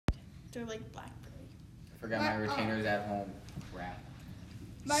They're like blackberry. I forgot my retainers at home. Crap.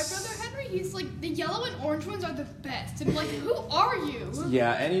 My brother Henry, he's like, the yellow and orange ones are the best. And I'm like, who are you?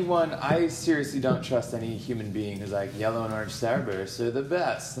 Yeah, I seriously don't trust any human being who's like, yellow and orange Starbursts are the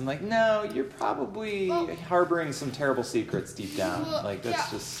best. I'm like, no, you're probably harboring some terrible secrets deep down. That's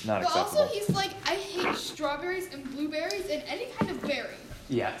just not acceptable. But also, he's like, I hate strawberries and blueberries and any kind of berry.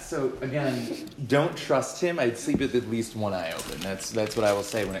 Yeah, so again, don't trust him. I'd sleep with at least one eye open. That's what I will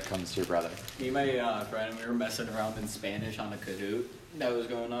say when it comes to your brother. Me and my friend, we were messing around in Spanish on a Kahoot that was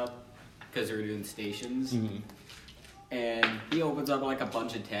going up because we were doing stations. Mm-hmm. And he opens up like a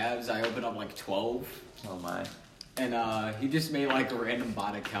bunch of tabs. I open up like 12. Oh my. And he just made like random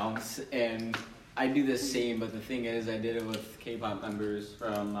bot accounts. And I do the same, but the thing is, I did it with K-pop members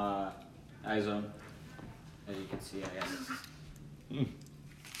from iZone. As you can see, I guess.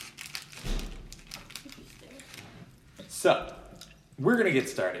 So, we're going to get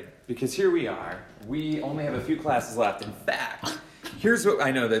started, because here we are. We only have a few classes left. In fact, here's what I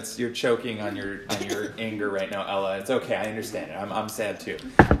know you're choking on your anger right now, Ella. It's okay, I understand it. I'm sad too.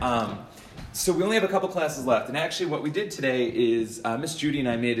 So we only have a couple classes left, and actually what we did today is Miss Judy and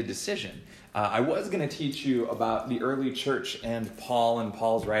I made a decision. I was going to teach you about the early church and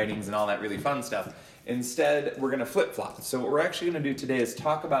Paul's writings and all that really fun stuff. Instead, we're going to flip-flop. So what we're actually going to do today is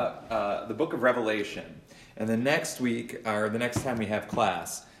talk about the book of Revelation. And the next week, or the next time we have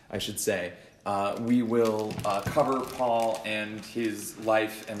class, I should say, we will cover Paul and his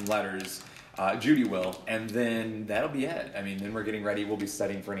life and letters. Judy will. And then that'll be it. I mean, then we're getting ready. We'll be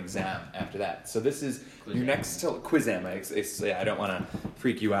studying for an exam after that. So this is your next quizam. I don't want to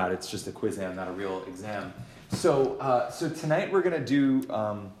freak you out. It's just a quizam, not a real exam. So tonight we're going to do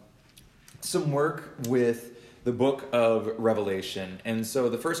some work with the book of Revelation. And so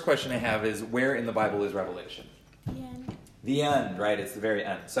the first question I have is, where in the Bible is Revelation? The end. The end, right? It's the very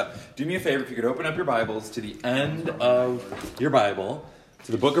end. So do me a favor, if you could open up your Bibles to the end of your Bible,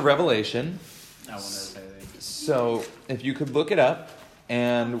 to the book of Revelation. I want to say that. So if you could look it up,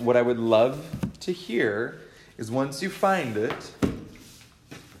 and what I would love to hear is once you find it,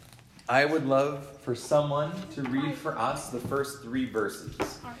 I would love for someone to read for us the first 3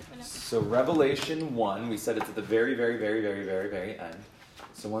 verses. So Revelation 1, we said it's at the very, very, very, very, very, very end.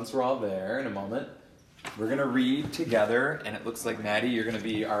 So once we're all there in a moment, we're going to read together, and it looks like, Maddie, you're going to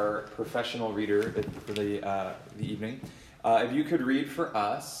be our professional reader for the evening. If you could read for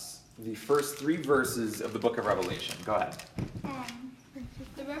us the first 3 verses of the book of Revelation. Go ahead.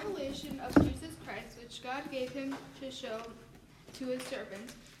 The revelation of Jesus Christ, which God gave him to show to his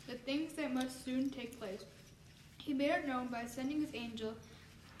servants the things that must soon take place. He made it known by sending his angel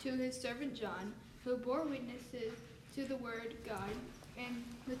to his servant John, who bore witnesses to the word of God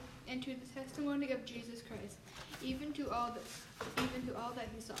and to the testimony of Jesus Christ, even to all that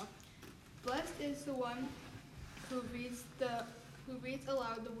he saw. Blessed is the one who reads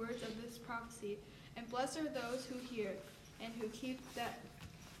aloud the words of this prophecy, and blessed are those who hear and who keep that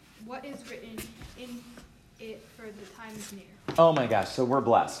what is written in it, for the time is near. Oh my gosh, so we're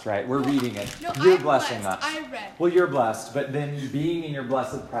blessed, right? We're reading it. No, You're I'm blessing blessed. us. I read. Well, you're blessed, but then being in your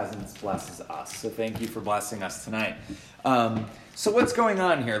blessed presence blesses us. So thank you for blessing us tonight. So what's going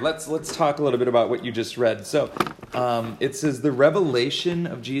on here? Let's talk a little bit about what you just read. So it says the revelation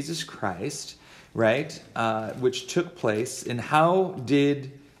of Jesus Christ, right, which took place. And how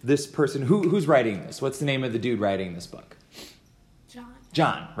did this person, who's writing this? What's the name of the dude writing this book?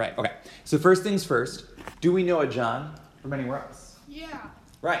 John, right, okay. So first things first, do we know a John from anywhere else? Yeah.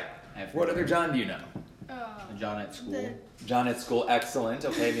 Right. What other John do you know? John at school. John at school, excellent.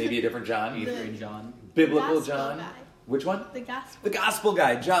 Okay, maybe a different John. 8th grade John. Biblical Gospel John. guy. Which one? The gospel. The gospel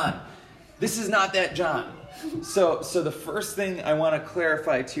guy, John. This is not that John. So the first thing I want to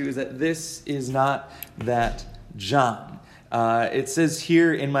clarify to you is that this is not that John. It says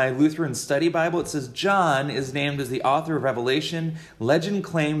here in my Lutheran Study Bible, it says John is named as the author of Revelation. Legend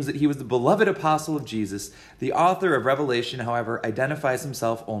claims that he was the beloved apostle of Jesus. The author of Revelation, however, identifies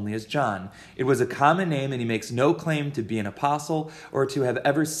himself only as John. It was a common name, and he makes no claim to be an apostle or to have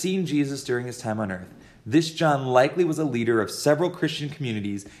ever seen Jesus during his time on earth. This John likely was a leader of several Christian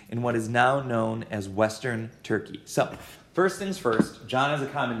communities in what is now known as Western Turkey. So, first things first, John is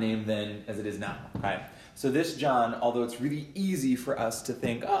a common name then as it is now, okay? So this John, although it's really easy for us to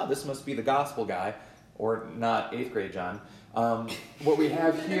think, oh, this must be the gospel guy, or not 8th grade John, what we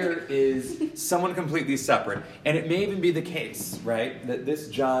have here is someone completely separate. And it may even be the case, right, that this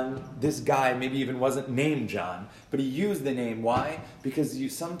John, this guy maybe even wasn't named John, but he used the name. Why? Because you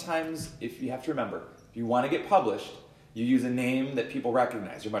sometimes, if you have to remember, if you want to get published, You use a name that people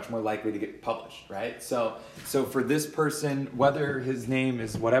recognize. You're much more likely to get published, right? So for this person, whether his name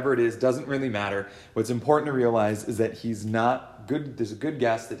is whatever it is, doesn't really matter. What's important to realize is that he's not good. There's a good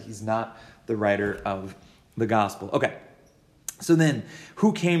guess that he's not the writer of the gospel. Okay. So then,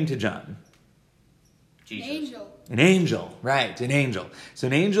 who came to John? Jesus. Angel. An angel, right, an angel. So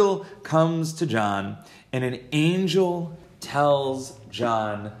an angel comes to John, and an angel tells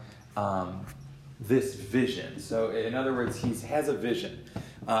John this vision. So in other words, he has a vision.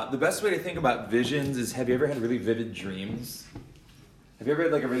 The best way to think about visions is, have you ever had really vivid dreams? Have you ever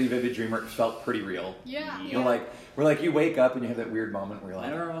had like a really vivid dream where it felt pretty real? Yeah. Where like you wake up and you have that weird moment where you're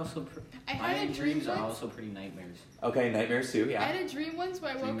Mine like, are also I my had a dream dreams are once. also pretty nightmares. okay, nightmares too, I yeah. had a dream once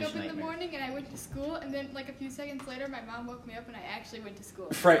where I woke Dreamish up in the nightmare. morning and I went to school, and then like a few seconds later, my mom woke me up and I actually went to school.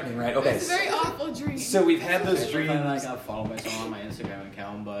 Frightening, right? It Okay. was a very awful dream. So we've had those I dreams. got followed by someone on my Instagram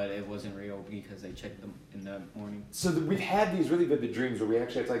account, but it wasn't real because they checked them in the morning. So we've had these really vivid dreams where we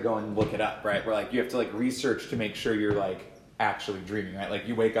actually have to like go and look it up, right? Where like you have to like research to make sure you're like actually dreaming, right? Like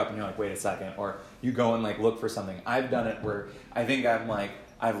you wake up and you're like, wait a second, or you go and like look for something. I've done it where I think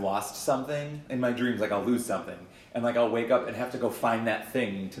I've lost something in my dreams, like I'll lose something, and like I'll wake up and have to go find that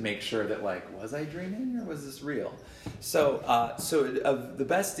thing to make sure that like, was I dreaming or was this real? So the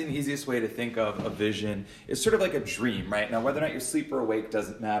best and easiest way to think of a vision is sort of like a dream, right? Now, whether or not you're asleep or awake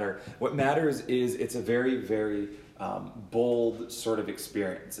doesn't matter. What matters is it's a very, very bold sort of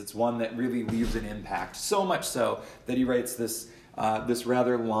experience. It's one that really leaves an impact, so much so that he writes this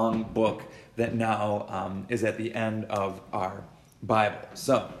rather long book that now is at the end of our Bible.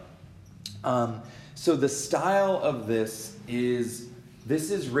 So the style of this is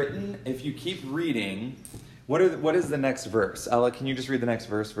written, if you keep reading, what is the next verse? Ella, can you just read the next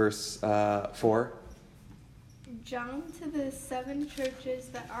verse, verse 4? John, to the 7 churches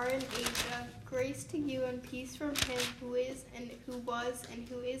that are in Asia, grace to you and peace from him who is and who was and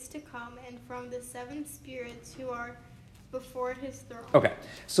who is to come, and from the 7 spirits who are before his throne. Okay,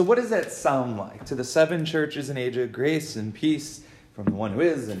 so what does that sound like? To the 7 churches in Asia, grace and peace from the one who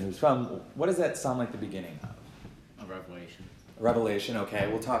is and who's from. What does that sound like the beginning of? A revelation. Revelation, okay,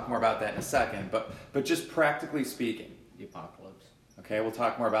 we'll talk more about that in a second, but just practically speaking. The apocalypse. Okay, we'll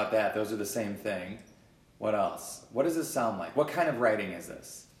talk more about that. Those are the same thing. What else? What does this sound like? What kind of writing is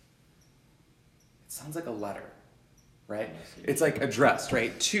this? It sounds like a letter, right? It's like addressed,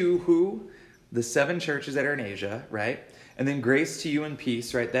 right? To who? The 7 churches that are in Asia, right? And then grace to you and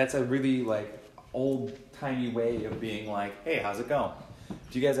peace, right? That's a really like old-timey way of being like, hey, how's it going?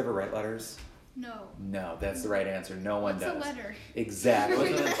 Do you guys ever write letters? No. No, that's the right answer. No one What's does. a letter?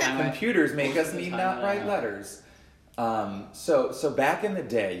 Exactly. Most of the time Computers make us most of the need time not I write have. letters. So back in the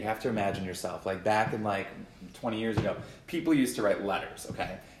day, you have to imagine yourself, like back in like 20 years ago, people used to write letters,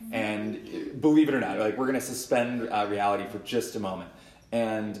 okay? And believe it or not, like we're going to suspend reality for just a moment.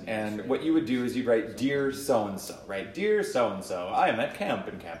 And what you would do is you'd write, dear so-and-so, right? Dear so-and-so, I am at camp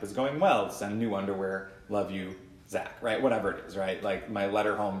and camp is going well. Send new underwear. Love you, Zach, right? Whatever it is, right? Like my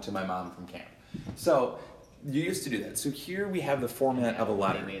letter home to my mom from camp. So you used to do that. So here we have the format of a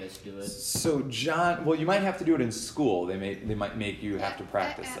letter. They made us do it. So John, well, you might have to do it in school. They might make you have to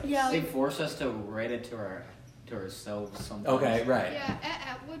practice it. Yeah, They force us to write it to ourselves sometimes. Okay, right. Yeah, at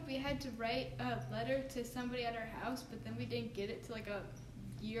Atwood we had to write a letter to somebody at our house, but then we didn't get it till like a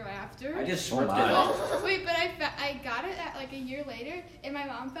year after. I just Oh ripped my. it off. Wait, but I got it at like a year later, and my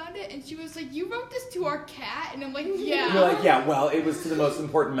mom found it, and she was like, "You wrote this to our cat," and I'm like, "Yeah." You're like, yeah, well, it was to the most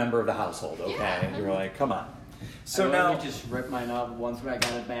important member of the household, okay? Yeah. You were like, come on. So I now, literally just ripped mine off once I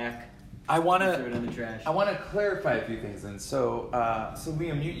got it back. I want Threw it to in the trash. clarify a few things then. So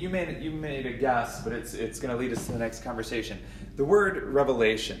Liam, you made a guess, but it's going to lead us to the next conversation. The word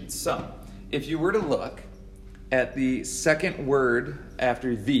revelation. So if you were to look at the second word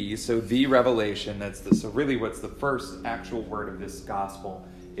after the, so the revelation, so really what's the first actual word of this gospel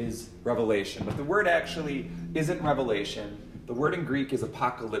is revelation. But the word actually isn't revelation. The word in Greek is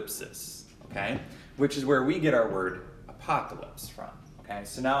apocalypsis, okay? Which is where we get our word apocalypse from, okay?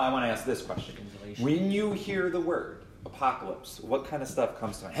 So now I want to ask this question. When you hear the word apocalypse, what kind of stuff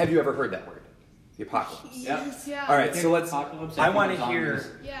comes to mind? Have you ever heard that word? The apocalypse? Yes, yeah. All right, so let's. Apocalypse, I think want of to hear.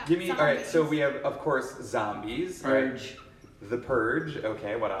 zombies. Yeah, Give me. All right, so zombies. we have, of course, zombies. Purge. Right? The Purge.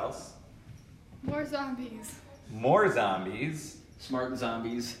 Okay, what else? More zombies. More zombies. Smart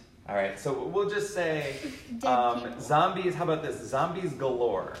zombies. All right, so we'll just say Dead people. zombies. How about this? Zombies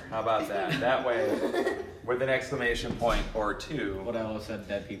galore. How about that? That way, with an exclamation point or two. What else said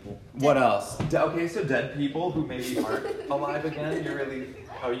dead people? What else? Okay, so dead people who maybe aren't alive again.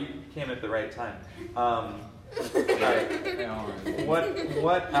 You came at the right time. Alright.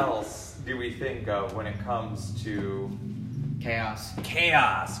 What else do we think of when it comes to Chaos.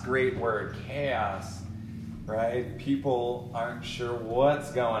 chaos? Great word, chaos. Right? People aren't sure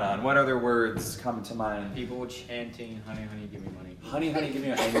what's going on. What other words come to mind? People chanting, honey, honey, give me money. Honey, honey, give me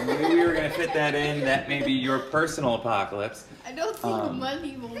money. I knew we were going to fit that in. That may be your personal apocalypse. I don't think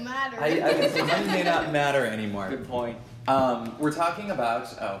money will matter. I can say money may not matter anymore. Good point. We're talking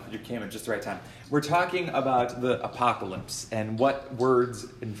about, you came at just the right time. We're talking about the apocalypse and what words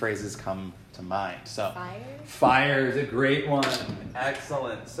and phrases come to mind. So, Fire? Fire is a great one.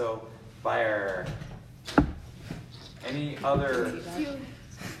 Excellent. So, fire. Any other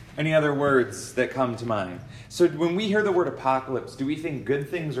words that come to mind? So when we hear the word apocalypse, do we think good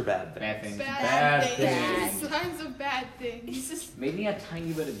things or bad things? Bad things. Bad things. things. Signs of bad things. Maybe a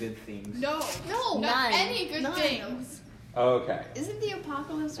tiny bit of good things. No, None. not any good None. things. Okay. Isn't the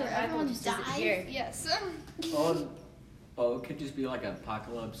apocalypse where everyone Apocalypse isn't dies? here. Yes. Oh, it could just be like an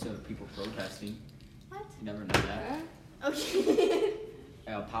apocalypse of people protesting. What? You never know that. Okay.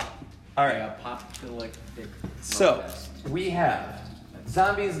 All right. Apocalyptic So protest. we have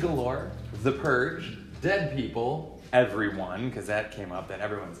zombies galore, the purge, dead people, everyone, because that came up, that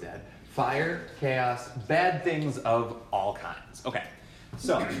everyone's dead, fire, chaos, bad things of all kinds. Okay.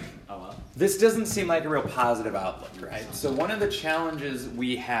 So Oh well. this doesn't seem like a real positive outlook, right? So one of the challenges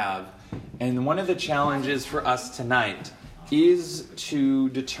we have, and one of the challenges for us tonight, is to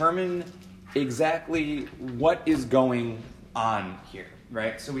determine exactly what is going on here,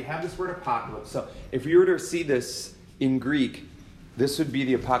 right? So we have this word apocalypse. So if you were to see this in Greek, this would be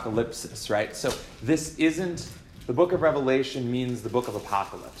the apocalypsis, right? So this isn't, the book of Revelation means the book of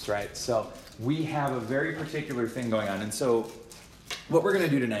apocalypse, right? So we have a very particular thing going on. And so what we're going to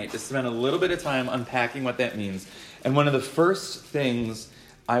do tonight is spend a little bit of time unpacking what that means. And one of the first things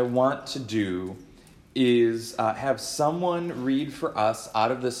I want to do is have someone read for us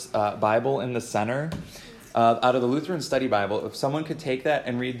out of this Bible in the center, out of the Lutheran Study Bible. If someone could take that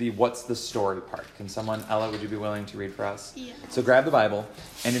and read the what's the story part. Can someone, Ella, would you be willing to read for us? Yeah. So grab the Bible,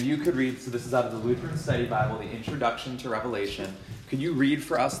 and if you could read, so this is out of the Lutheran Study Bible, the Introduction to Revelation. Could you read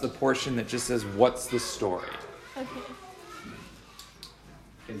for us the portion that just says, what's the story? Okay.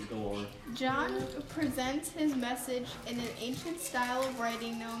 Kids galore. John presents his message in an ancient style of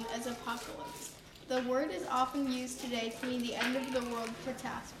writing known as apocalypse. The word is often used today to mean the end of the world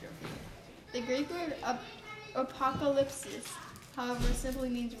catastrophe. The Greek word apocalypsis, however, simply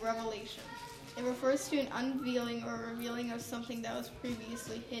means revelation. It refers to an unveiling or revealing of something that was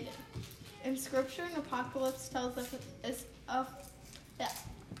previously hidden. In Scripture, an apocalypse tells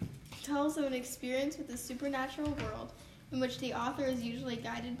of an experience with the supernatural world in which the author is usually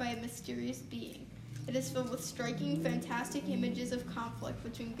guided by a mysterious being. It is filled with striking, fantastic images of conflict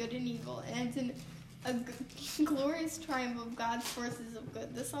between good and evil, and ends in a glorious triumph of God's forces of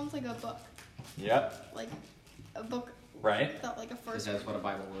good. This sounds like a book. Yep. Like a book. Right. Felt like a first. That's what a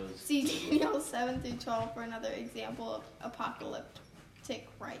Bible is. See Daniel 7 through 12 for another example of apocalyptic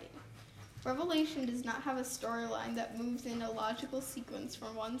writing. Revelation does not have a storyline that moves in a logical sequence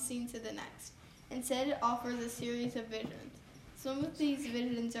from one scene to the next. Instead, it offers a series of visions. Some of these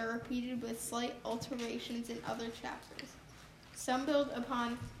visions are repeated with slight alterations in other chapters. Some build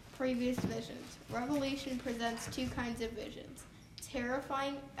upon previous visions. Revelation presents two kinds of visions: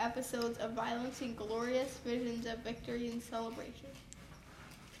 terrifying episodes of violence and glorious visions of victory and celebration.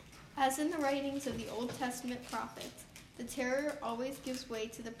 As in the writings of the Old Testament prophets, the terror always gives way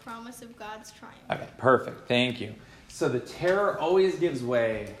to the promise of God's triumph. Okay, perfect. Thank you. So the terror always gives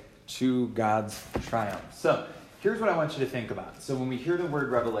way to God's triumph. So here's what I want you to think about. So when we hear the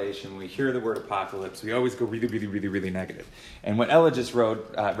word revelation, when we hear the word apocalypse, we always go really, really, really, really negative. And what Ella just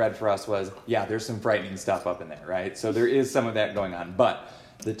read for us was, yeah, there's some frightening stuff up in there, right? So there is some of that going on. But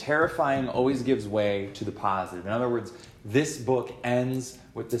the terrifying always gives way to the positive. In other words, this book ends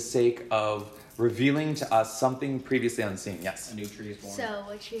with the sake of revealing to us something previously unseen. Yes? A new tree is born. So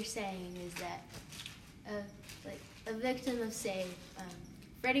what you're saying is that a victim of, say,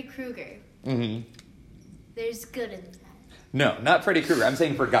 Freddy Krueger, Mm-hmm. there's good in that. No, not Freddy Krueger. I'm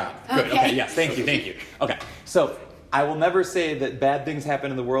saying for God. Good. Okay, yes, thank you. Okay, so I will never say that bad things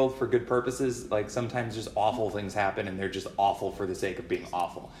happen in the world for good purposes. Like sometimes just awful things happen and they're just awful for the sake of being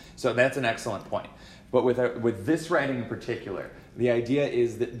awful. So that's an excellent point. But with this writing in particular, the idea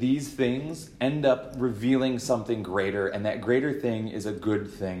is that these things end up revealing something greater, and that greater thing is a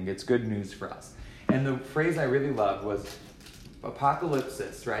good thing. It's good news for us. And the phrase I really loved was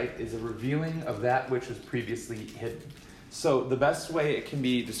apocalypsis, right, is a revealing of that which was previously hidden. So the best way it can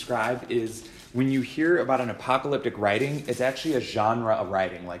be described is when you hear about an apocalyptic writing, it's actually a genre of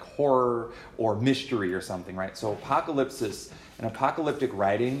writing, like horror or mystery or something, right? So an apocalyptic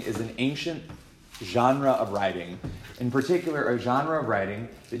writing is an ancient genre of writing. In particular, a genre of writing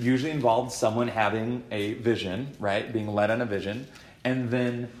that usually involves someone having a vision, right? Being led on a vision. And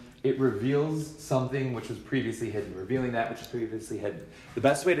then it reveals something which was previously hidden, revealing that which was previously hidden. The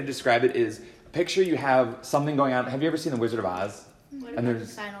best way to describe it is, picture you have something going on. Have you ever seen The Wizard of Oz? What And about the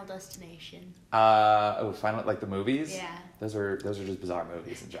there's- Final Destination? Final, like the movies? Yeah. Those are just bizarre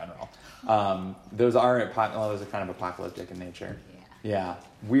movies in general. Those are those are kind of apocalyptic in nature. Yeah,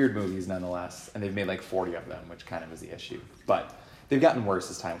 weird movies nonetheless, and they've made like 40 of them, which kind of is the issue. But they've gotten worse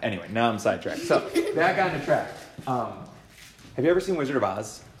as time. Anyway, now I'm sidetracked. So back on the track. Have you ever seen Wizard of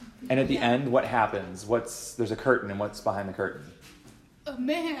Oz? And at the end, what happens? There's a curtain, and what's behind the curtain? A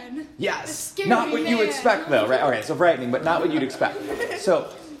man. Yes. A scary Not what you man. expect, though, right? Okay, so frightening, but not what you'd expect. So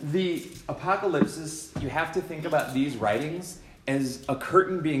the apocalypses, you have to think about these writings as a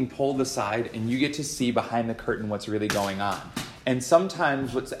curtain being pulled aside, and you get to see behind the curtain what's really going on. And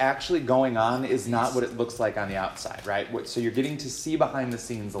sometimes what's actually going on is not what it looks like on the outside, right? So you're getting to see behind the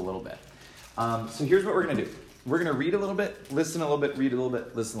scenes a little bit. So here's what we're going to do. We're going to read a little bit, listen a little bit, read a little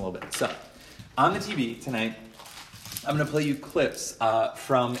bit, listen a little bit. So on the TV tonight, I'm going to play you clips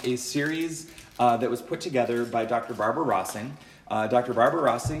from a series that was put together by Dr. Barbara Rossing. Dr. Barbara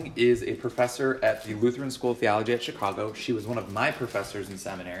Rossing is a professor at the Lutheran School of Theology at Chicago. She was one of my professors in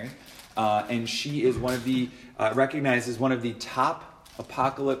seminary. And she is recognized as one of the top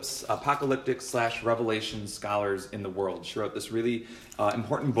apocalyptic/revelation scholars in the world. She wrote this really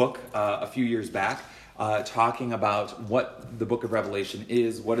important book a few years back, talking about what the book of Revelation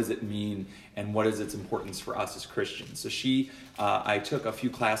is, what does it mean, and what is its importance for us as Christians. So I took a few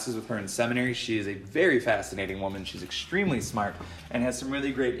classes with her in seminary. She is a very fascinating woman. She's extremely smart and has some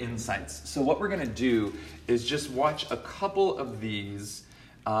really great insights. So what we're going to do is just watch a couple of these,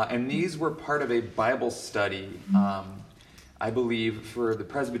 and these were part of a Bible study, I believe, for the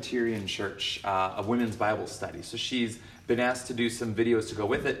Presbyterian Church, a women's Bible study. So she's been asked to do some videos to go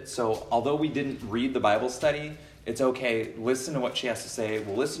with it. So although we didn't read the Bible study, it's okay. Listen to what she has to say.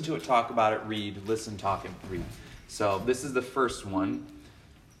 We'll listen to it, talk about it, read, listen, talk, and read. So this is the first one.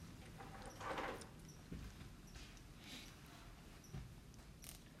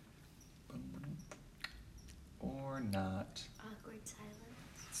 Or not. Awkward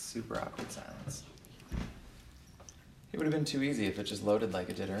silence. Super awkward silence. It would have been too easy if it just loaded like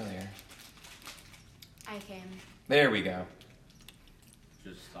it did earlier. I can. There we go.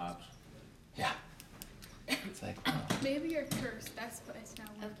 Just stops. Yeah. It's like, oh. Maybe you're cursed. That's why it's not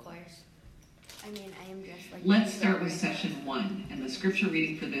Of course. I mean, I am dressed like. Let's start with session 1, and the scripture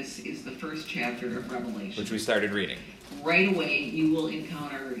reading for this is the first chapter of Revelation. Which we started reading. Right away, you will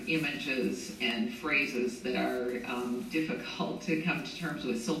encounter images and phrases that are difficult to come to terms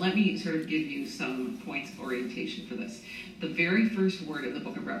with. So let me sort of give you some points of orientation for this. The very first word in the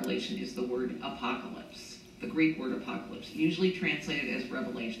book of Revelation is the word apocalypse, the Greek word apocalypse, usually translated as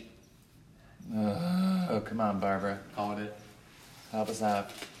revelation. Oh, come on, Barbara. Called it. Help us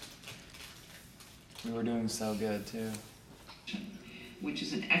out. We were doing so good, too. Which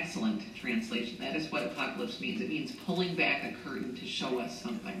is an excellent translation. That is what apocalypse means. It means pulling back a curtain to show us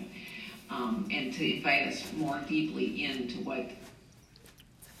something, and to invite us more deeply into what...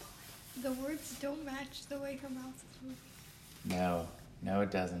 The words don't match the way her mouth is moving. No, it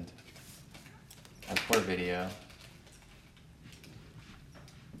doesn't. Our poor video.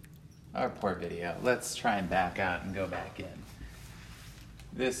 Let's try and back out and go back in.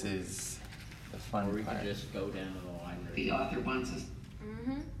 This is the fun Or we part. could just go down to the library. the author wants us...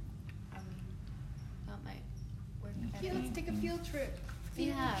 Mm-hmm. That might work better. Yeah, let's take a field trip.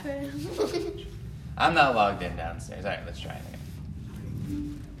 Yeah. I'm not logged in downstairs. All right, let's try it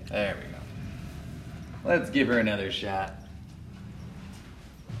again. There we go. Let's give her another shot.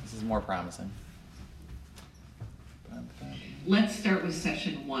 This is more promising. Let's start with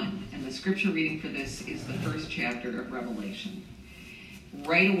session 1, and the scripture reading for this is the first chapter of Revelation.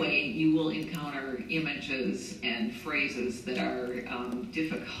 Right away, you will encounter images and phrases that are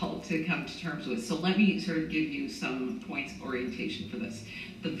difficult to come to terms with. So let me sort of give you some points of orientation for this.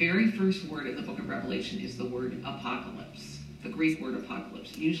 The very first word in the book of Revelation is the word apocalypse, the Greek word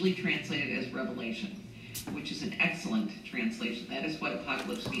apocalypse, usually translated as revelation, which is an excellent translation. That is what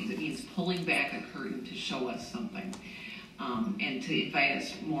apocalypse means. It means pulling back a curtain to show us something, and to invite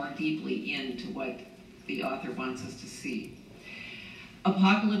us more deeply into what the author wants us to see.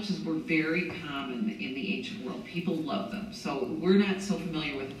 Apocalypses were very common in the ancient world. People loved them. So we're not so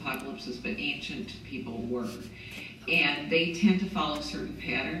familiar with apocalypses, but ancient people were. And they tend to follow certain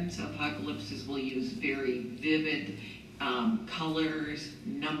patterns. Apocalypses will use very vivid colors,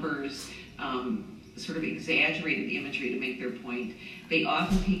 numbers, sort of exaggerated imagery to make their point. They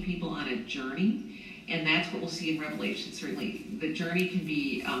often take people on a journey, and that's what we'll see in Revelation. Certainly, the journey can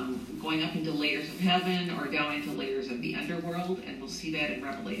be going up into layers of heaven or down into layers of the underworld, and we'll see that in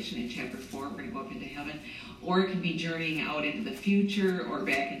Revelation in chapter 4. We're going to go up into heaven. Or it can be journeying out into the future or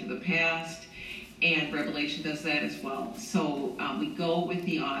back into the past. And Revelation does that as well. So we go with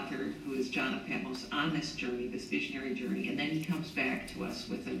the author, who is John of Patmos, on this journey, this visionary journey, and then he comes back to us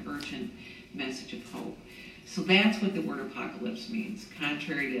with an urgent message of hope. So that's what the word apocalypse means,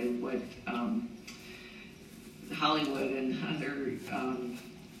 contrary to what Hollywood and other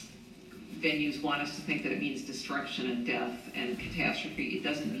venues want us to think that it means destruction and death and catastrophe. It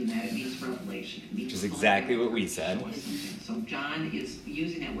doesn't mean that. It means revelation. It means Which is exactly what we said. So John is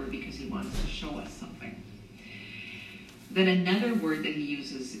using that word because he wants to show us something. Then another word that he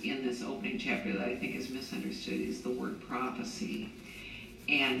uses in this opening chapter that I think is misunderstood is the word prophecy.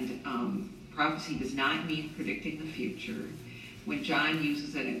 And prophecy does not mean predicting the future. When John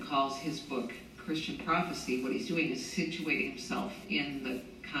uses it and calls his book Christian prophecy, what he's doing is situating himself in the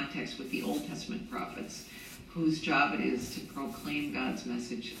context with the Old Testament prophets, whose job it is to proclaim God's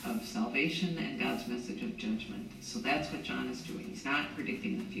message of salvation and God's message of judgment. So that's what John is doing. He's not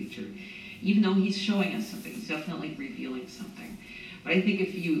predicting the future, even though he's showing us something. He's definitely revealing something. But I think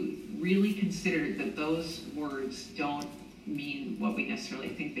if you really consider that those words don't mean what we necessarily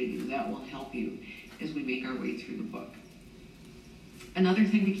think they do, that will help you as we make our way through the book. Another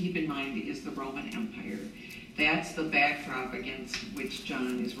thing to keep in mind is the Roman Empire. That's the backdrop against which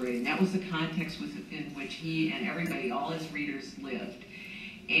John is writing. That was the context in which he and everybody, all his readers, lived.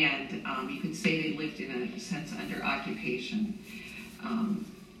 And you could say they lived in a sense under occupation.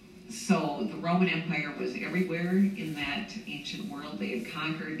 So the Roman Empire was everywhere in that ancient world. They had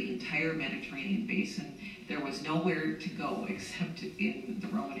conquered the entire Mediterranean basin. There was nowhere to go except in the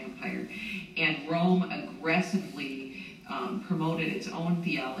Roman Empire. And Rome aggressively promoted its own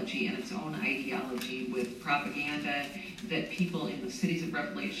theology and its own ideology with propaganda that people in the cities of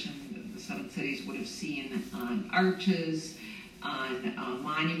Revelation, the 7 cities, would have seen on arches, on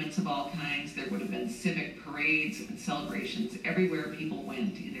monuments of all kinds. There would have been civic parades and celebrations everywhere people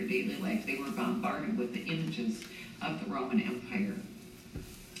went in their daily life. They were bombarded with the images of the Roman Empire.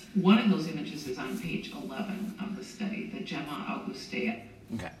 One of those images is on page 11 of the study, the Gemma Augustea.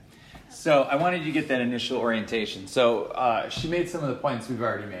 Okay. So I wanted you to get that initial orientation. So she made some of the points we've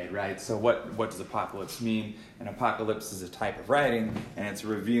already made, right? So what does apocalypse mean? An apocalypse is a type of writing, and it's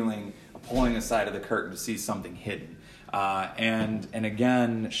revealing, pulling aside of the curtain to see something hidden. And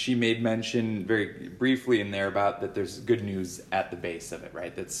again, she made mention very briefly in there about that there's good news at the base of it,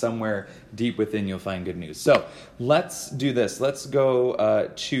 right? That somewhere deep within you'll find good news. So let's do this. Let's go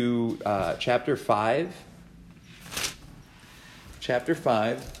to chapter 5. Chapter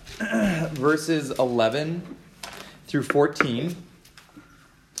 5. Verses 11 through 14,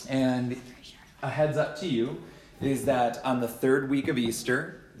 and a heads up to you is that on the 3rd week of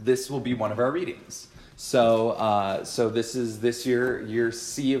Easter, this will be one of our readings. So this is this year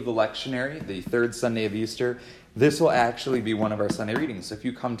C of the lectionary, the 3rd Sunday of Easter. This will actually be one of our Sunday readings. So if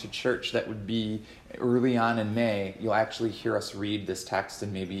you come to church that would be early on in May, you'll actually hear us read this text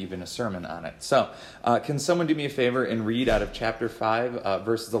and maybe even a sermon on it. So can someone do me a favor and read out of chapter 5,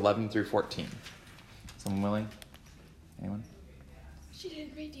 verses 11 through 14? Someone willing? Anyone? She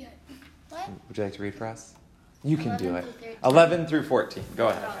didn't read yet. What? Would you like to read for us? You can do 11 it. through 13. 11 through 14. Go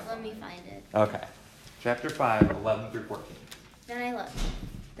ahead. Oh, let me find it. Okay. Chapter 5, 11 through 14. Then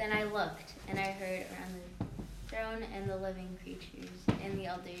I looked, and I heard around the throne and the living creatures and the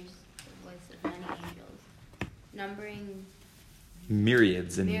elders the voice of many angels, numbering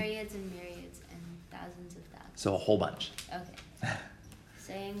Myriads and myriads and thousands of thousands. so a whole bunch. Okay.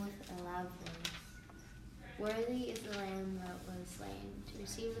 Saying with a loud voice, "Worthy is the Lamb that was slain to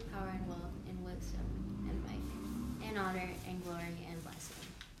receive the power and wealth and wisdom and might and honor and glory and blessing."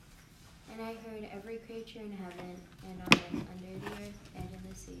 And I heard every creature in heaven and on earth, under the earth and in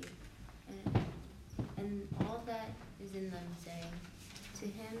the sea, and all that is in them, saying, "To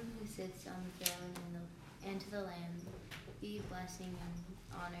him who sits on the throne and to the Lamb be blessing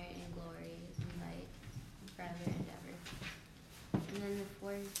and honor and glory and might forever and ever." And then the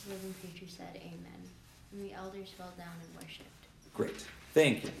 4 living creatures said, "Amen." And the elders fell down and worshipped. Great.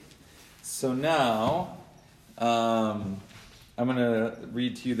 Thank you. So now, I'm going to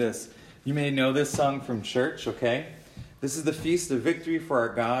read to you this. You may know this song from church, okay? This is the Feast of Victory for our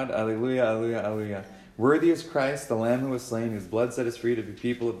God. Alleluia, alleluia, alleluia. Worthy is Christ, the Lamb who was slain, whose blood set us free to be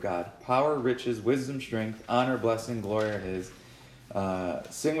people of God. Power, riches, wisdom, strength, honor, blessing, glory are his.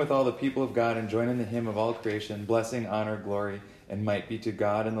 Sing with all the people of God and join in the hymn of all creation. Blessing, honor, glory, and might be to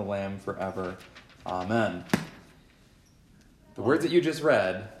God and the Lamb forever. Amen. The words that you just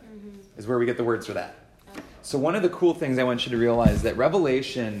read is where we get the words for that. So one of the cool things I want you to realize is that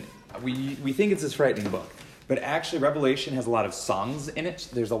Revelation, we think it's this frightening book, but actually Revelation has a lot of songs in it.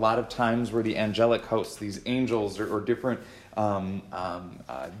 There's a lot of times where the angelic hosts, these angels or different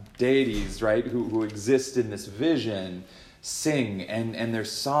deities, right, who exist in this vision, sing, and their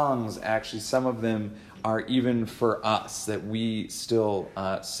songs, actually, some of them are even for us, that we still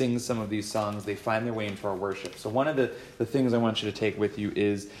sing some of these songs. They find their way into our worship. So one of the things I want you to take with you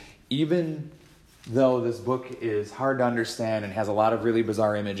is, even though this book is hard to understand and has a lot of really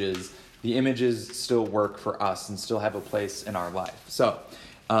bizarre images, the images still work for us and still have a place in our life. So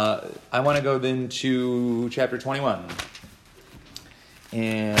I want to go then to chapter 21.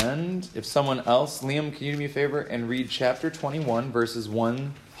 And if someone else, Liam, can you do me a favor and read chapter 21, verses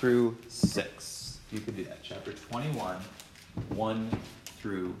 1 through 6? You could do that. Chapter 21, 1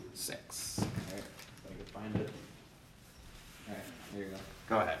 through 6. All right, if I can find it. All right, here you go.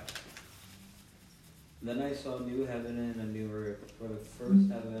 Go ahead. Then I saw a new heaven and a new earth, for the first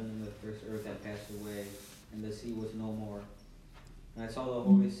heaven and the first earth had passed away, and the sea was no more. And I saw the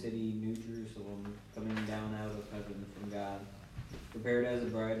holy city, New Jerusalem, coming down out of heaven from God, prepared as a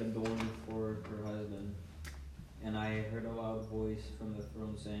bride adorned for her husband. And I heard a loud voice from the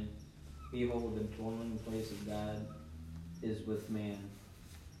throne saying, Behold, the dwelling place of God is with man.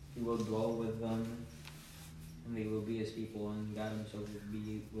 He will dwell with them, and they will be his people, and God himself will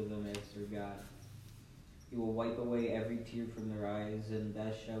be with them as their God. He will wipe away every tear from their eyes, and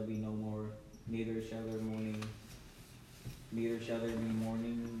death shall be no more, neither shall there be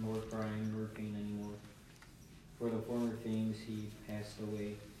mourning, nor crying, nor pain anymore. For the former things he passed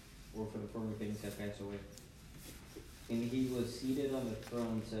away, or for the former things have passed away. And he was seated on the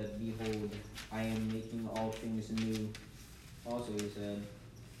throne, said, Behold, I am making all things new. Also he said,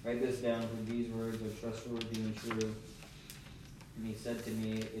 Write this down, for these words are trustworthy and true. And he said to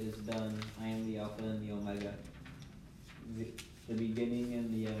me, It is done. I am the Alpha and the Omega, the beginning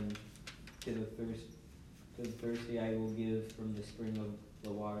and the end. To the thirsty I will give from the spring of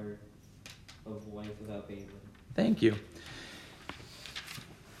the water of life without failing. Thank you.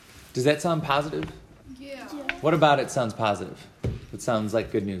 Does that sound positive? Yeah. What about it sounds positive? It sounds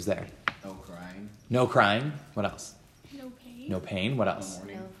like good news there. No crying. No crying. What else? No pain. No pain. What No else?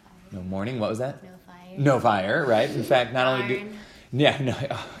 mourning. No fire. No mourning. What was that? No fire. No fire, right? In fact, not only do... Barn. Yeah, no,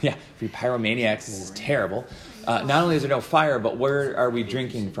 for you pyromaniacs, this is terrible. Not only is there no fire, but where are we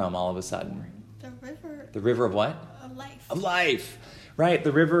drinking from all of a sudden? The river The river of what? of life. Of life. Right,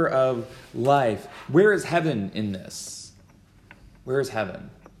 the river of life. Where is heaven in this? Where is heaven?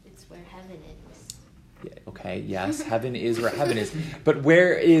 It's where heaven is. Yeah, okay, yes, heaven is where heaven is. But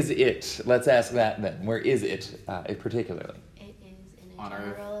where is it? Let's ask that then. Where is it particularly? It is in a On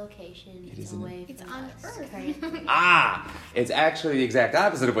Earth. general location. It is in- away It's from on us Earth. currently. It's actually the exact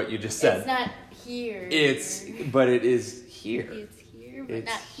opposite of what you just said. It's not here. But it is here. It's here, but It's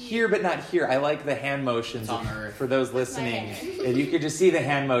not here, but not here. I like the hand motions. It's on Earth. For those listening, if you could just see the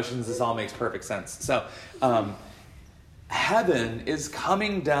hand motions, this all makes perfect sense. So, heaven is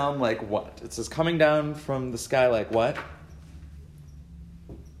coming down like what? It says coming down from the sky like what?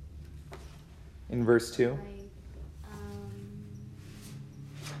 In verse 2? Like,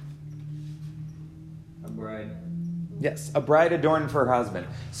 A bride. Yes, a bride adorned for her husband.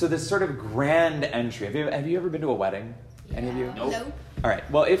 So this sort of grand entry. Have you ever been to a wedding? Any of you? Yeah. Nope. Nope. All right.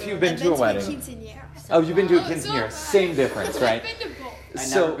 Well, if you've been I've to a wedding. quinceañera. Oh, you've been to a Oh, so quinceañera. have I. Same difference, right? I've been to both. I've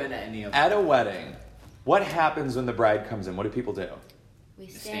So, never been to any of them. At a wedding, what happens when the bride comes in? What do people do? we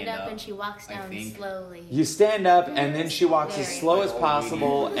Stand stand up up, and she walks I down think. slowly. You stand up, and then she walks as Very slow as Like old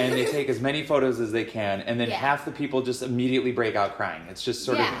possible, and they take as many photos as they can, and then Yeah. half the people just immediately break out crying. It's just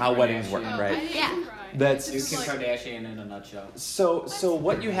sort of Yeah. how weddings work, Oh, I right? didn't Yeah. cry. That's- It's Kim just like- Kardashian in a nutshell. So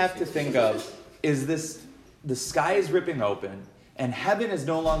what you have to think of is this: the sky is ripping open, and heaven is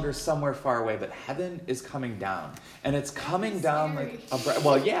no longer somewhere far away, but heaven is coming down, and it's coming down like a bride.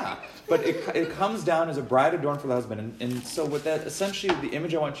 Well, yeah, but it comes down as a bride adorned for the husband, and so with that, essentially, the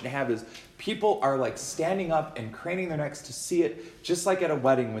image I want you to have is people are like standing up and craning their necks to see it, just like at a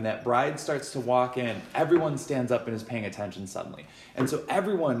wedding when that bride starts to walk in, everyone stands up and is paying attention suddenly, and so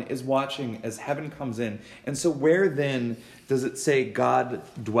everyone is watching as heaven comes in, and so where then does it say God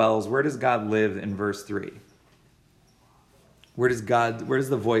dwells? Where does God live in verse 3? Where does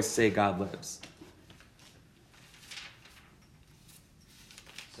the voice say God lives?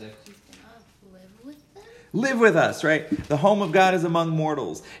 It 6. He's gonna live with them. Live with us, right? The home of God is among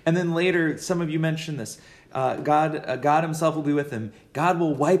mortals. And then later, some of you mentioned this. God himself will be with them. God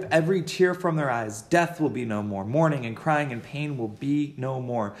will wipe every tear from their eyes. Death will be no more. Mourning and crying and pain will be no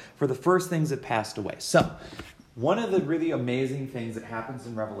more. For the first things have passed away. So, one of the really amazing things that happens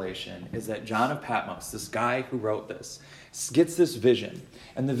in Revelation is that John of Patmos, this guy who wrote this, gets this vision.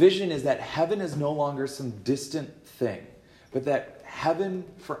 And the vision is that heaven is no longer some distant thing, but that heaven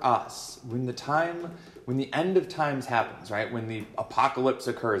for us, when the end of times happens, right? When the apocalypse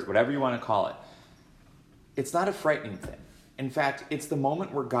occurs, whatever you want to call it, it's not a frightening thing. In fact, it's the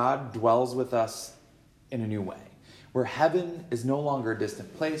moment where God dwells with us in a new way, where heaven is no longer a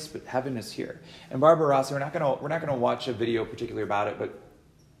distant place, but heaven is here. And Barbara Rossi, we're not gonna watch a video particularly about it, but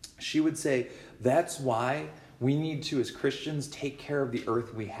she would say that's why we need to, as Christians, take care of the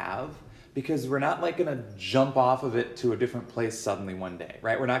earth we have, because we're not like gonna jump off of it to a different place suddenly one day,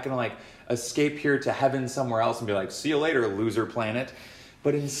 right? We're not gonna like escape here to heaven somewhere else and be like, see you later, loser planet.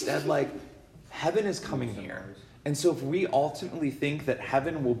 But instead, like, heaven is coming here. And so if we ultimately think that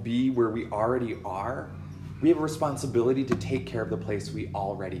heaven will be where we already are, we have a responsibility to take care of the place we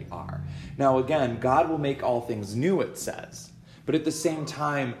already are. Now again, God will make all things new, it says. But at the same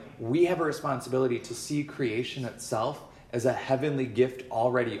time, we have a responsibility to see creation itself as a heavenly gift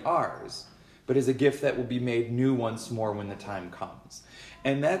already ours, but as a gift that will be made new once more when the time comes.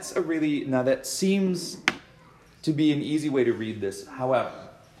 And that's now that seems to be an easy way to read this. However,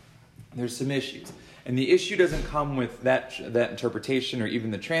 there's some issues. And the issue doesn't come with that interpretation or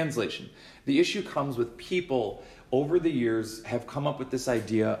even the translation. The issue comes with people over the years have come up with this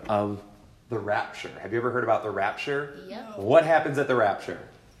idea of the rapture. Have you ever heard about the rapture? Yep. What happens at the rapture?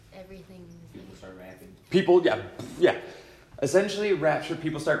 Everything. People start rapping. People, yeah. Essentially, rapture,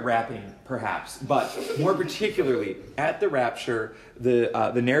 people start rapping, perhaps. But more particularly, at the rapture,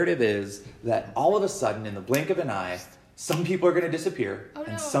 the narrative is that all of a sudden, in the blink of an eye, some people are going to disappear,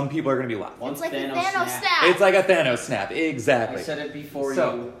 and some people are going to be left. Once It's like Thanos a Thanos snapped. snap. It's like a Thanos snap, exactly. I said it before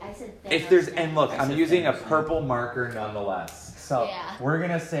So, you. I said Thanos If there's, snap. and look, I I'm said using a Thanos snap. purple marker nonetheless. So Yeah. we're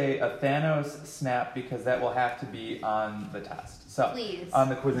going to say a Thanos snap because that will have to be on the test. So Please. on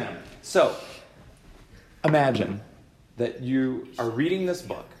the quiz. So imagine that you are reading this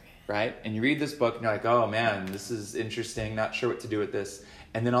book, right? And you read this book and you're like, oh man, this is interesting, not sure what to do with this.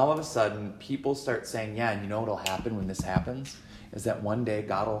 And then all of a sudden, people start saying, yeah, and you know what'll happen when this happens? Is that one day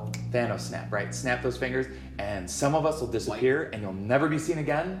God will Thanos snap, right? Snap those fingers, and some of us will disappear, and you'll never be seen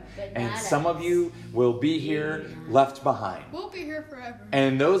again. But And not some us. of you will be here, left behind. We'll be here forever.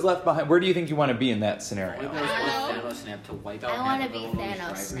 And those left behind, where do you think you want to be in that Only scenario? there was I one Thanos snap to wipe out I wanna half of be Illinois Thanos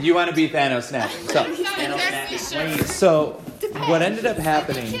drivers. snap. You want to be Thanos snap. So, I'm not exactly sure. so Depends. what ended up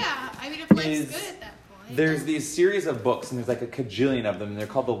happening Yeah, I mean, if life's is good at that point. there's these series of books, and there's like a cajillion of them, and they're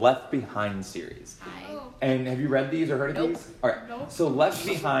called the Left Behind series. I- Oh. And have you read these or heard of Nope. these? All right. Nope. So Left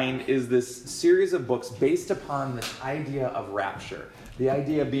Behind is this series of books based upon this idea of rapture. The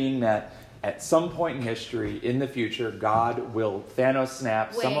idea being that at some point in history, in the future, God will Thanos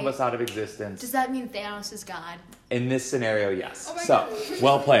snap some of Wait. us out of existence. Does that mean Thanos is God? In this scenario, yes. Oh my So, God.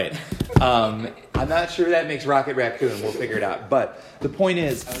 well played. I'm not sure that makes Rocket Raccoon. We'll figure it out. But the point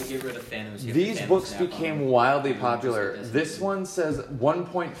is, I would get rid of Thanos. You have these to Thanos books snap on became him. wildly And you just popular. get This one says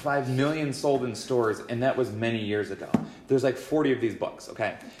 1.5 million sold in stores, and that was many years ago. There's like 40 of these books,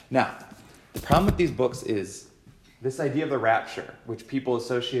 okay? Now, the problem with these books is this idea of the rapture, which people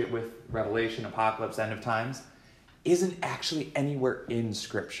associate with Revelation, Apocalypse, End of Times, isn't actually anywhere in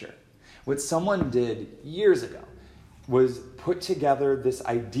Scripture. What someone did years ago was put together this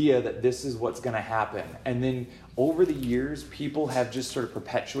idea that this is what's going to happen. And then over the years, people have just sort of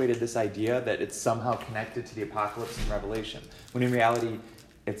perpetuated this idea that it's somehow connected to the apocalypse and Revelation, when in reality,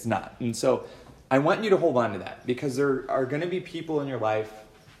 it's not. And so I want you to hold on to that, because there are going to be people in your life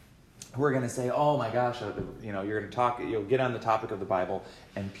who are going to say, oh my gosh, you're going to talk, you'll get on the topic of the Bible,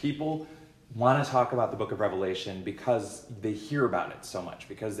 and people want to talk about the book of Revelation because they hear about it so much,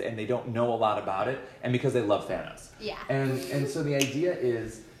 and they don't know a lot about it, and because they love Thanos. Yeah. And so the idea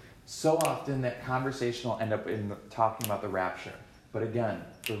is, so often that conversation will end up in talking about the rapture. But again,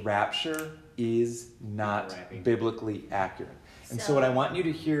 the rapture is not biblically accurate. And so what I want you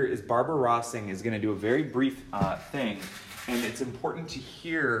to hear is Barbara Rossing is going to do a very brief thing, and it's important to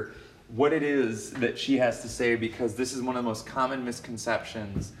hear what it is that she has to say, because this is one of the most common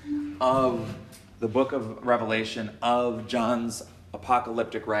misconceptions of the book of Revelation, of John's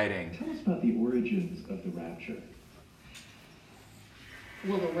apocalyptic writing. Tell us about the origins of the rapture.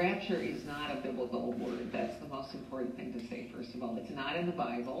 Well, the rapture is not a biblical word. That's the most important thing to say, first of all. It's not in the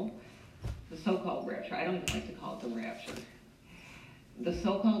Bible. The so-called rapture. I don't even like to call it the rapture. The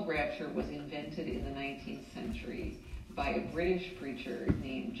so-called rapture was invented in the 19th century by a British preacher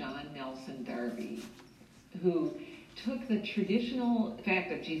named John Nelson Darby, who took the traditional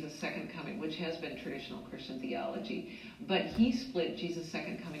fact of Jesus' second coming, which has been traditional Christian theology, but he split Jesus'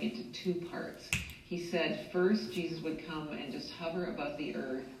 second coming into two parts. He said first Jesus would come and just hover above the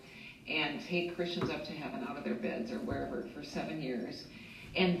earth and take Christians up to heaven out of their beds or wherever for 7 years.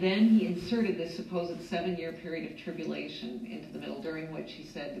 And then he inserted this supposed 7-year period of tribulation into the middle, during which he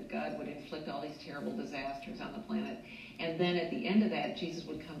said that God would inflict all these terrible disasters on the planet. And then at the end of that, Jesus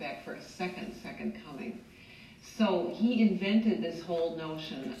would come back for a second coming. So he invented this whole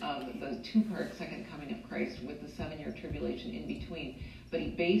notion of the two-part second coming of Christ with the 7-year tribulation in between. But he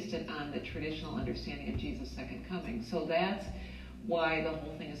based it on the traditional understanding of Jesus' second coming. So that's why the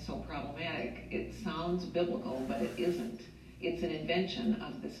whole thing is so problematic. It sounds biblical, but it isn't. It's an invention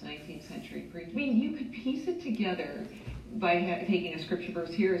of this 19th century preacher. I mean, you could piece it together by taking a scripture verse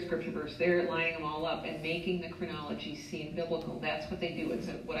here, a scripture verse there, lining them all up, and making the chronology seem biblical. That's what they do. It's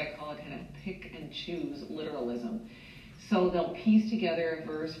what I call a kind of pick and choose literalism. So they'll piece together a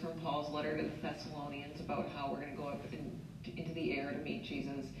verse from Paul's letter to the Thessalonians about how we're going to go up into the air to meet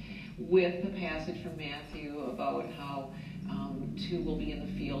Jesus, with the passage from Matthew about how 2 will be in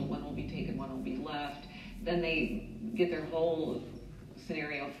the field, 1 will be taken, 1 will be left. Then they get their whole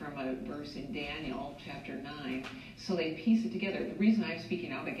scenario from a verse in Daniel chapter 9. So they piece it together. The reason I'm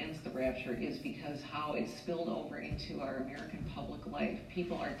speaking out against the rapture is because how it's spilled over into our American public life.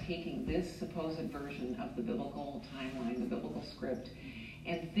 People are taking this supposed version of the biblical timeline, the biblical script,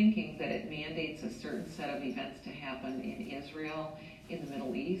 and thinking that it mandates a certain set of events to happen in Israel, in the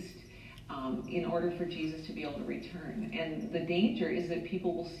Middle East, in order for Jesus to be able to return. And the danger is that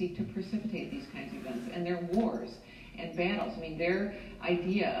people will seek to precipitate these kinds of events. And they're wars and battles. I mean, their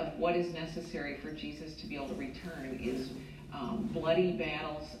idea of what is necessary for Jesus to be able to return is bloody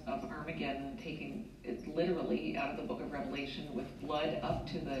battles of Armageddon, taking it literally out of the book of Revelation, with blood up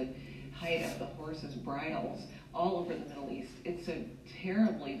to the height of the horses' bridles all over the Middle East. It's a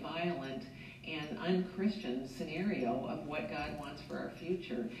terribly violent and unchristian scenario of what God wants for our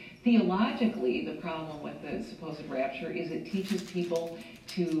future. Theologically, the problem with the supposed rapture is it teaches people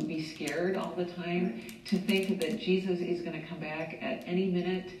to be scared all the time, to think that Jesus is going to come back at any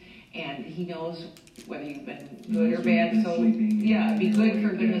minute, and he knows whether you've been good or bad. So yeah, be good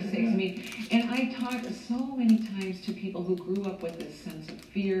for goodness sakes. I mean, and I talked so many times to people who grew up with this sense of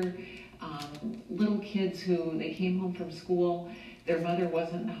fear, little kids who they came home from school, their mother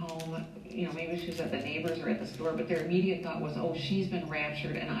wasn't home, maybe she was at the neighbor's or at the store, but their immediate thought was, oh, she's been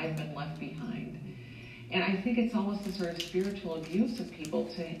raptured and I've been left behind. And I think it's almost a sort of spiritual abuse of people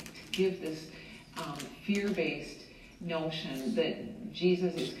to give this fear-based notion that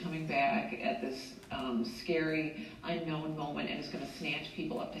Jesus is coming back at this scary, unknown moment and is going to snatch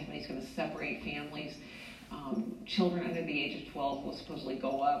people up to heaven. He's going to separate families. Children under the age of 12 will supposedly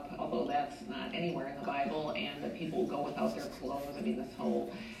go up, although that's not anywhere in the Bible, and that people will go without their clothes. I mean, this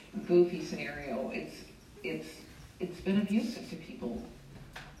whole goofy scenario, it's been abusive to people.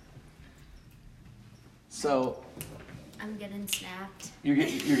 So I'm getting snapped. You're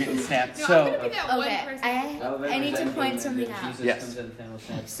getting snapped. No, So I'm gonna be that one Okay, person. I need to point something out. Yes.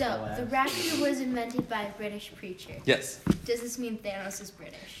 So, the rapture was invented by a British preacher. yes. Does this mean Thanos is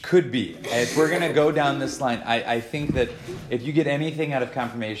British? Could be. If we're going to go down this line, I think that if you get anything out of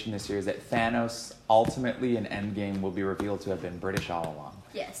confirmation this year is that Thanos ultimately in Endgame will be revealed to have been British all along.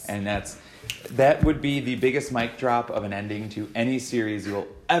 Yes. And that would be the biggest mic drop of an ending to any series you will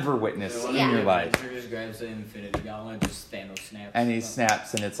ever witness in your life. Just grabs the Infinity Gauntlet, just Thanos snaps. And he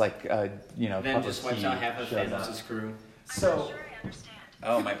snaps, and it's like, Then just wipes out half of shows up. Thanos' crew. So,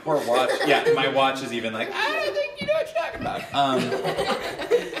 oh, my poor watch. Yeah, my watch is even like, I don't think you know what you're talking about.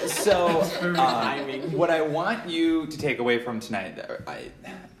 What I want you to take away from tonight,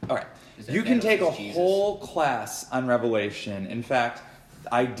 all right, you can take a whole class on Revelation. In fact,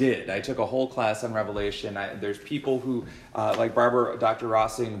 I did. I took a whole class on Revelation. There's people who, like Barbara, Dr.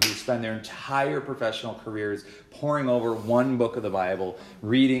 Rossing, who spend their entire professional careers poring over one book of the Bible,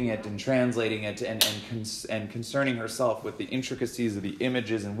 reading it and translating it, and concerning herself with the intricacies of the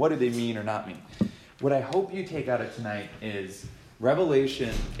images and what do they mean or not mean. What I hope you take out of tonight is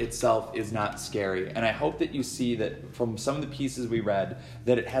Revelation itself is not scary, and I hope that you see that from some of the pieces we read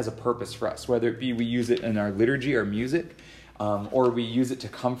that it has a purpose for us, whether it be we use it in our liturgy or music, or we use it to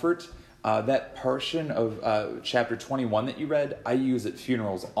comfort. That portion of chapter 21 that you read, I use at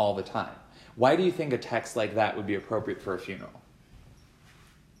funerals all the time. Why do you think a text like that would be appropriate for a funeral?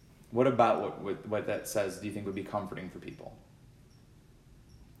 What about what that says do you think would be comforting for people?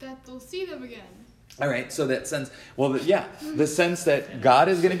 That they'll see them again. All right, so that sense, the sense that God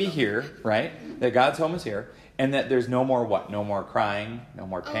is going to be here, right? That God's home is here, and that there's no more what? No more crying, no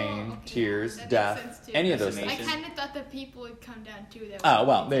more pain, tears, That makes death, sense too. any of those I things. kind of thought that people would come down too. Oh,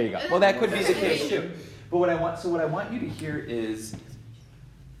 well, there you go. Well, that could be the case too. But what I want you to hear is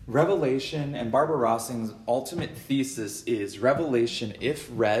Revelation, and Barbara Rossing's ultimate thesis is Revelation, if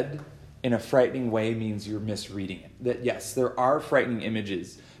read in a frightening way, means you're misreading it. That yes, there are frightening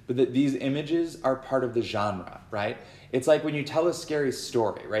images, but that these images are part of the genre, right? It's like when you tell a scary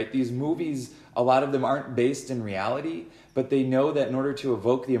story, right? These movies, a lot of them aren't based in reality, but they know that in order to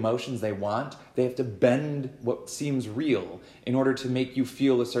evoke the emotions they want, they have to bend what seems real in order to make you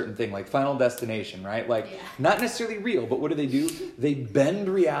feel a certain thing, like Final Destination, right? Like, not necessarily real, but what do? They bend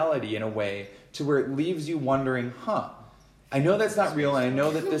reality in a way to where it leaves you wondering, I know that's not real, and I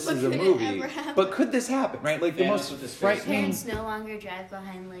know that this is a movie, but could this happen, right? Like the most frightening... Parents no longer drive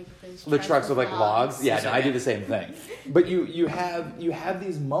behind like those The trucks with like logs. Yeah, Yeah. no, I do the same thing. But you have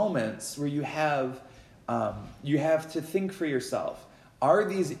these moments where you have to think for yourself. Are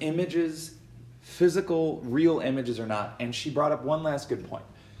these images physical, real images or not? And she brought up one last good point.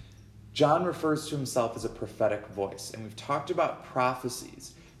 John refers to himself as a prophetic voice, and we've talked about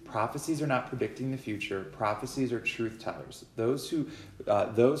prophecies. Prophecies are not predicting the future. Prophecies are truth tellers. Those who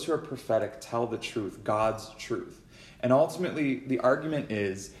are prophetic tell the truth, God's truth. And ultimately, the argument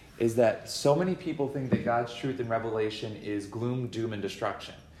is that so many people think that God's truth in Revelation is gloom, doom, and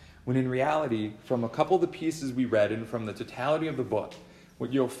destruction. When in reality, from a couple of the pieces we read and from the totality of the book,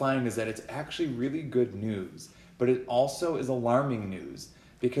 what you'll find is that it's actually really good news, but it also is alarming news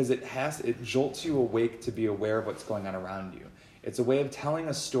because it jolts you awake to be aware of what's going on around you. It's a way of telling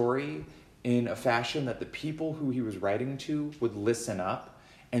a story in a fashion that the people who he was writing to would listen up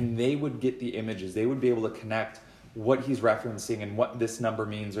and they would get the images. They would be able to connect what he's referencing and what this number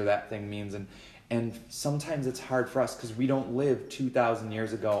means or that thing means. And sometimes it's hard for us because we don't live 2,000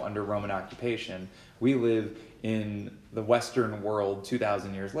 years ago under Roman occupation. We live in the Western world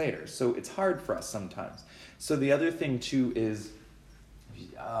 2,000 years later. So it's hard for us sometimes. So the other thing too is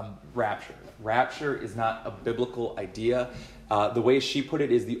rapture. Rapture is not a biblical idea. The way she put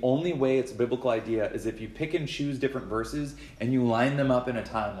it is the only way it's a biblical idea is if you pick and choose different verses and you line them up in a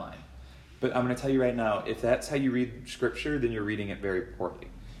timeline. But I'm going to tell you right now, if that's how you read Scripture, then you're reading it very poorly,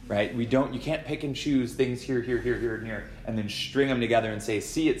 right? You can't pick and choose things here, and here, and then string them together and say,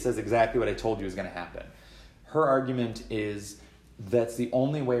 see, it says exactly what I told you is going to happen. Her argument is that's the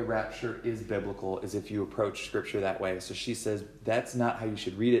only way rapture is biblical is if you approach Scripture that way. So she says that's not how you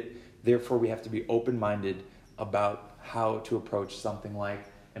should read it. Therefore, we have to be open-minded about how to approach something like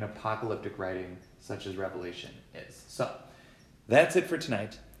an apocalyptic writing such as Revelation is. So that's it for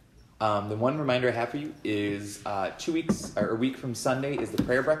tonight. The one reminder I have for you is 2 weeks or a week from Sunday is the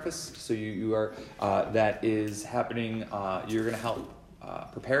prayer breakfast. So you are that is happening. You're going to help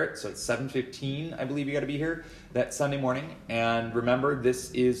prepare it. So it's 7:15, I believe you got to be here that Sunday morning. And remember,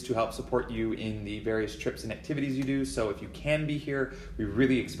 this is to help support you in the various trips and activities you do. So if you can be here, we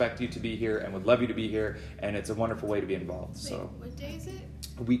really expect you to be here and would love you to be here. And it's a wonderful way to be involved. Wait, So what day is it?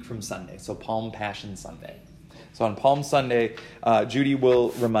 a week from Sunday. So Palm Passion Sunday. So on Palm Sunday, Judy will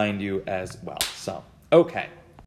remind you as well. So, okay.